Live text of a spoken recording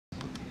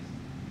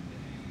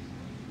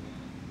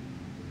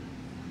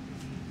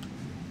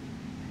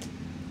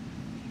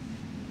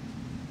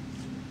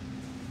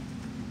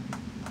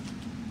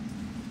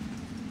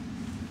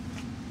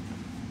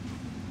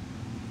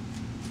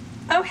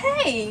Oh,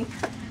 hey!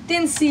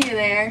 Didn't see you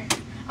there.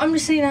 I'm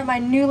just sitting at my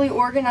newly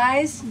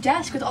organized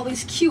desk with all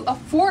these cute,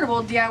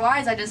 affordable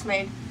DIYs I just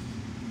made.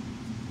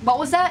 What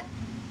was that?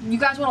 You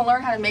guys want to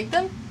learn how to make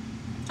them?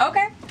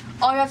 Okay.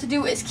 All you have to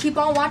do is keep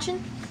on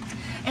watching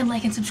and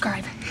like and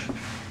subscribe.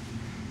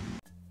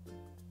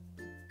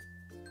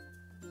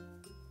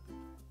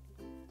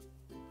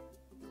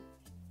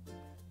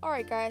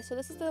 Alright guys, so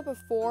this is the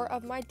before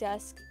of my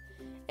desk.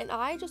 And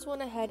I just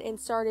went ahead and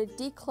started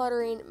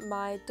decluttering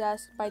my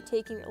desk by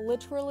taking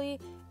literally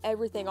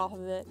everything off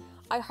of it.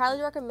 I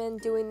highly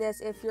recommend doing this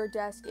if your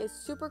desk is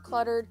super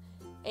cluttered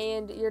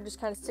and you're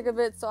just kind of sick of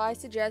it. So I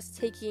suggest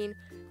taking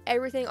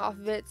everything off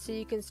of it so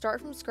you can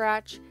start from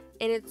scratch,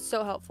 and it's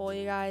so helpful,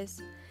 you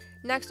guys.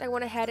 Next, I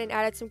went ahead and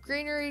added some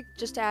greenery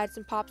just to add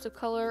some pops of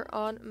color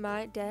on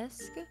my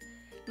desk.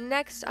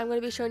 Next, I'm going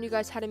to be showing you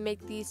guys how to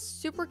make these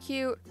super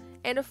cute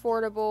and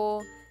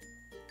affordable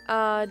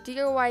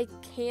DIY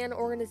can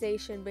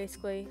organization,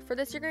 basically. For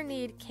this, you're going to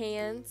need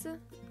cans,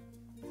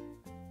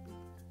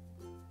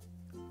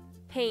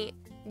 paint.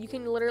 You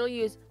can literally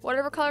use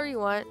whatever color you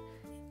want,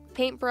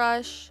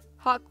 paintbrush,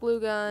 hot glue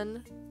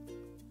gun.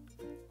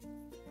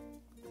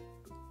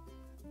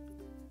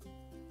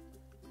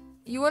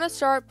 You want to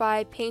start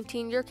by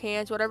painting your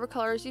cans, whatever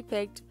colors you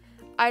picked.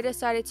 I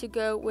decided to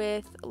go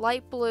with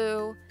light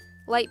blue,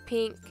 light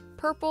pink,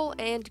 purple,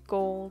 and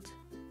gold.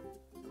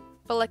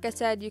 But like I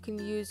said, you can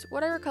use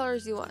whatever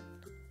colors you want.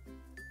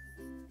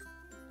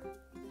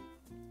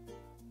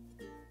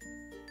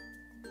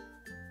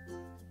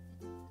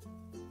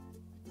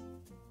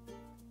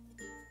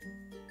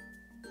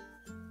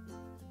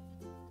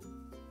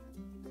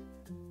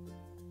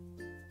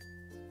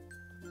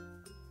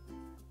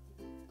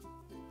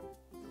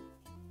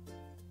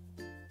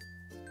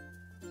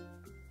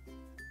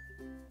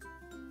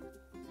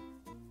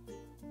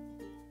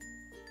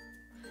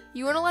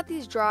 You want to let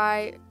these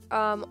dry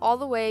all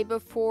the way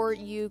before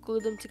you glue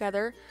them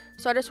together.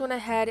 So I just went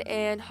ahead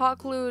and hot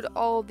glued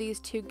all of these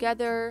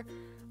together.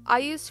 I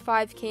used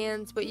 5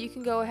 cans, but you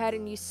can go ahead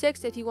and use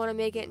 6 if you want to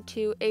make it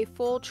into a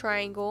full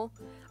triangle.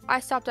 I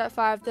stopped at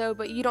 5 though,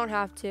 but you don't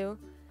have to.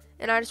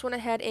 And I just went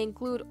ahead and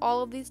glued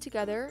all of these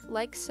together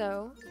like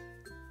so.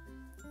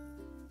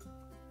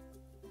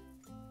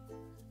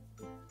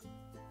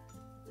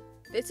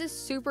 This is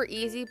super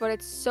easy, but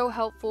it's so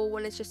helpful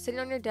when it's just sitting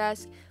on your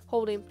desk,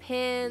 holding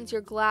pens, your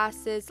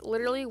glasses,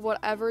 literally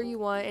whatever you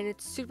want, and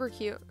it's super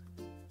cute.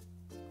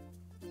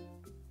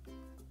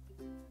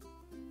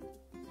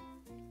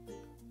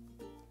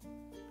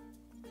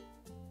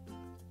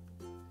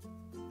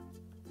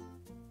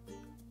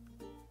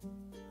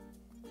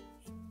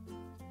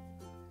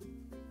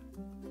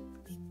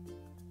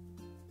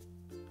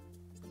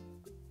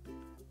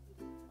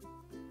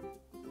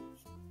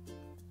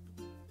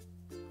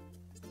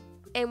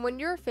 And when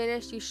you're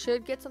finished, you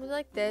should get something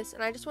like this.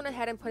 And I just went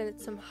ahead and put in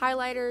some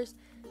highlighters,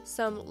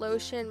 some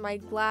lotion, my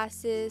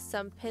glasses,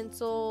 some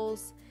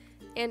pencils,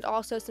 and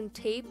also some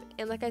tape.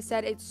 And like I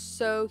said, it's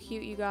so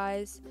cute, you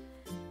guys.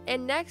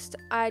 And next,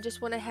 I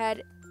just went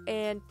ahead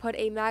and put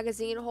a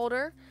magazine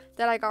holder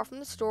that I got from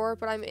the store.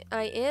 But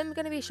I am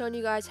going to be showing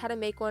you guys how to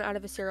make one out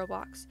of a cereal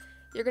box.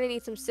 You're going to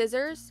need some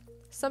scissors,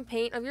 some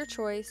paint of your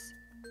choice,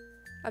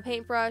 a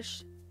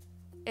paintbrush,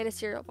 and a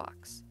cereal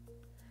box.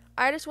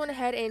 I just went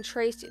ahead and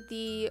traced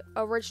the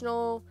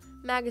original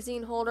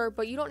magazine holder,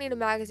 but you don't need a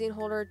magazine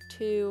holder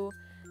to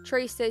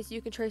trace this.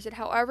 You can trace it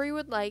however you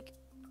would like.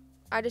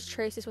 I just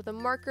traced this with a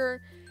marker,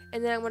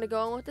 and then I'm going to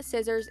go in with the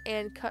scissors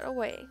and cut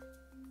away.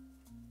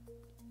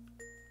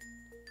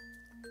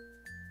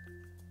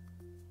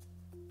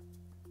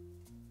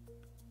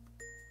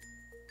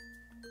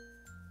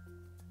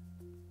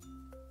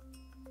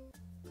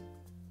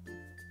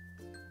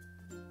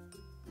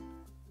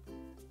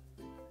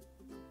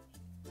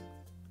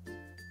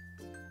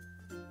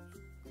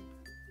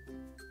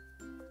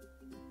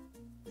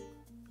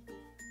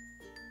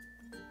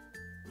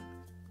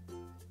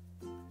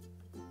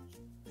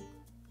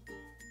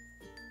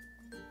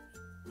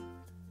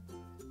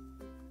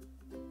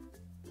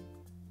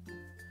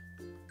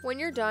 When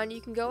you're done,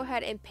 you can go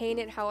ahead and paint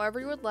it however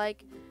you would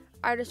like.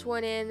 I just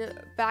went in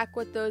back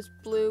with those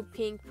blue,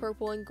 pink,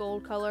 purple, and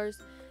gold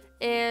colors.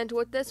 And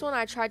with this one,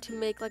 I tried to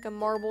make like a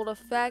marbled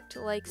effect,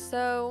 like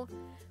so.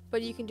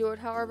 But you can do it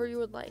however you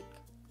would like.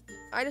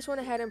 I just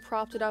went ahead and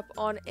propped it up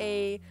on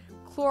a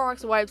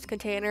Clorox wipes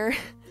container.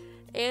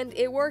 And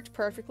it worked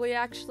perfectly,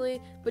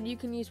 actually. But you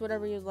can use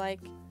whatever you'd like.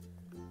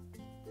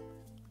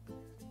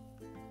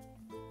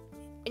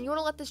 And you want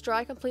to let this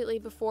dry completely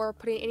before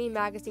putting any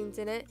magazines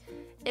in it.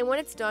 And when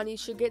it's done, you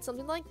should get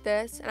something like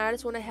this. And I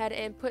just went ahead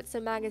and put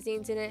some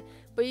magazines in it,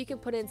 but you can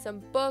put in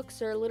some books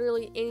or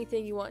literally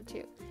anything you want to.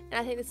 And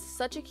I think this is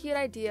such a cute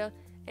idea,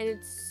 and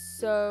it's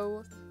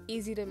so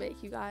easy to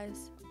make, you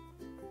guys.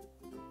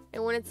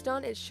 And when it's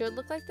done, it should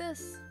look like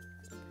this.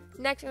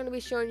 Next, I'm going to be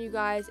showing you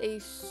guys a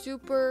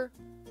super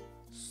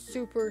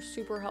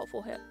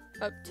helpful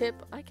tip.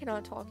 I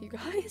cannot talk, you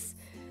guys.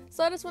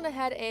 So I just went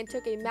ahead and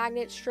took a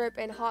magnet strip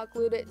and hot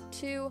glued it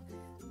to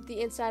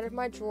the inside of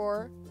my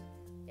drawer.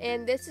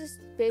 And this is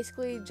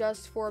basically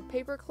just for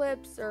paper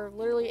clips or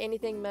literally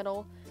anything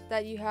metal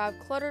that you have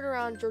cluttered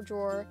around your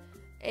drawer.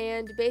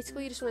 And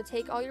basically you just want to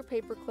take all your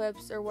paper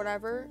clips or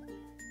whatever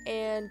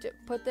and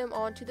put them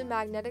onto the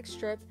magnetic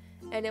strip,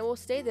 and it will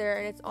stay there,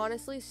 and it's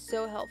honestly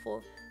so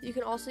helpful. You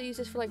can also use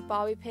this for like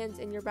bobby pins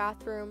in your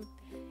bathroom.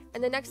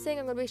 And the next thing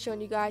I'm going to be showing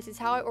you guys is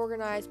how I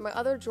organize my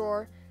other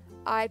drawer.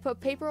 I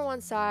put paper on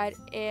one side,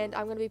 and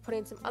I'm going to be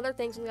putting some other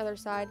things on the other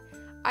side.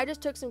 I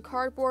just took some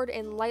cardboard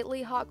and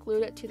lightly hot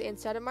glued it to the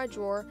inside of my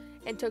drawer,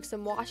 and took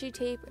some washi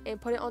tape and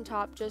put it on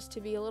top just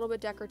to be a little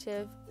bit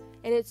decorative.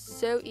 And it's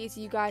so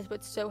easy, you guys,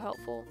 but so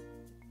helpful.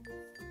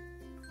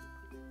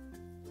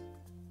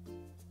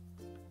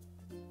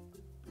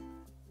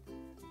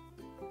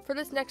 For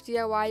this next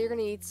DIY, you're going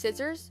to need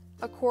scissors,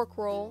 a cork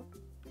roll,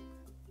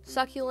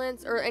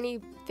 succulents or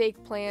any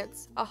fake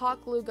plants, a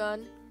hot glue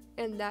gun,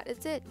 and that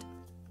is it.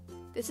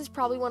 This is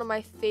probably one of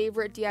my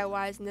favorite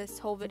DIYs in this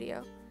whole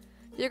video.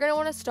 You're going to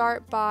want to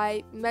start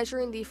by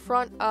measuring the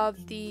front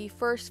of the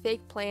first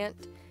fake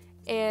plant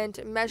and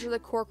measure the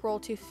cork roll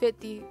to fit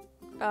the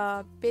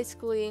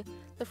basically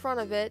the front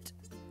of it,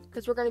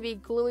 because we're going to be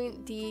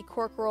gluing the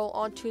cork roll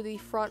onto the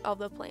front of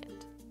the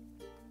plant.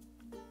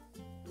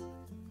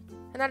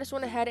 And I just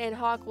went ahead and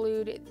hot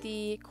glued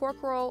the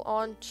cork roll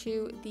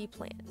onto the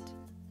plant.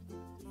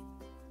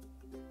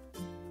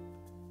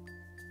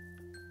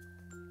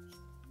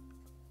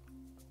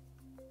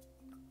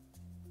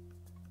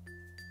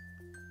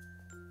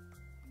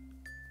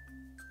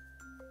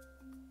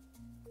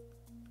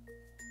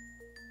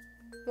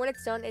 When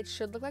it's done, it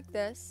should look like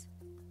this.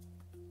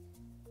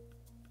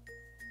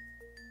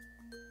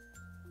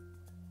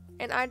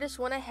 And I just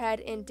went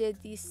ahead and did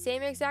the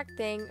same exact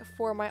thing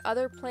for my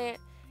other plant,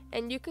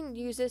 and you can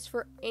use this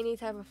for any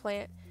type of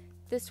plant.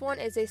 This one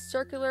is a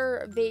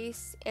circular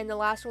vase, and the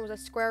last one was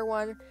a square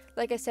one.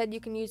 Like I said,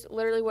 you can use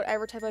literally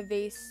whatever type of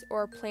vase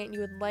or plant you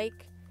would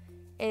like,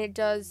 and it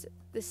does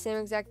the same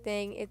exact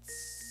thing.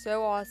 It's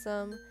so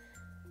awesome.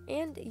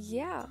 And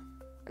yeah,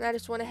 and I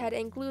just went ahead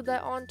and glued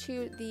that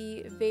onto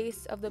the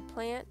vase of the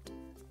plant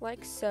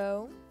like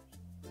so.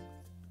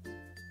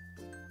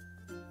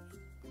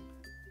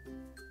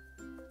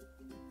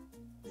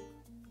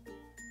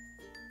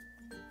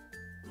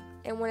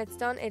 And when it's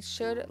done, it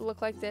should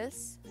look like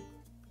this.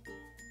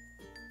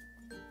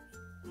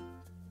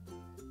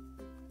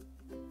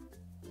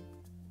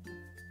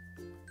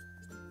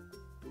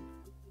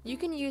 You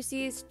can use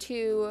these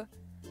to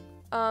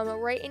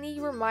write any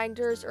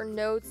reminders or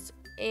notes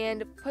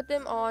and put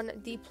them on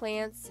the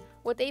plants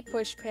with a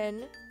push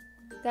pin.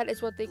 That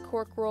is what the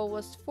cork roll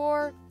was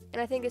for,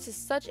 and I think this is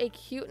such a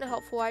cute and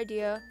helpful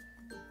idea,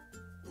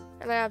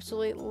 and I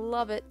absolutely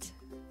love it.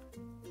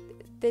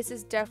 This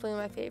is definitely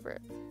my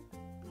favorite.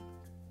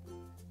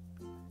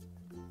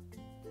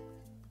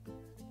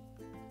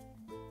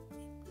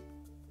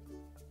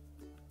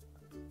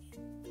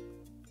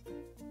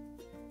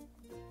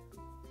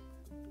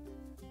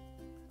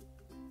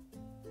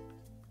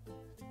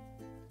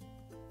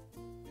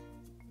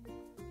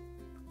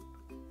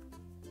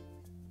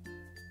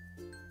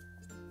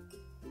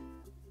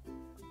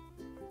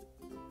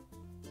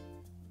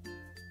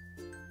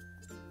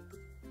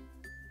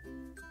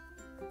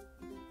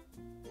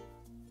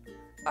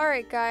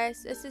 Alright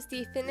guys, this is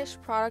the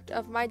finished product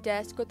of my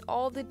desk with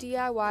all the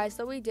DIYs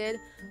that we did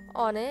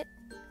on it.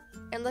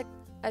 And like,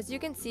 as you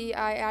can see,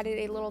 I added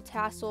a little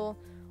tassel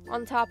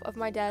on top of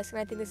my desk,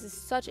 and I think this is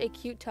such a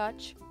cute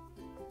touch.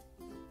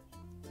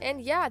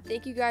 And yeah,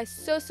 thank you guys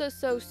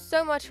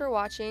so much for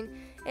watching.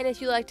 And if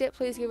you liked it,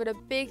 please give it a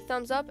big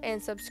thumbs up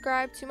and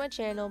subscribe to my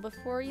channel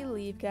before you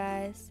leave,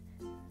 guys.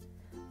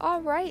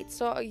 Alright,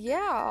 so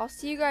yeah, I'll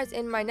see you guys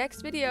in my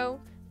next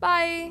video.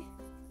 Bye!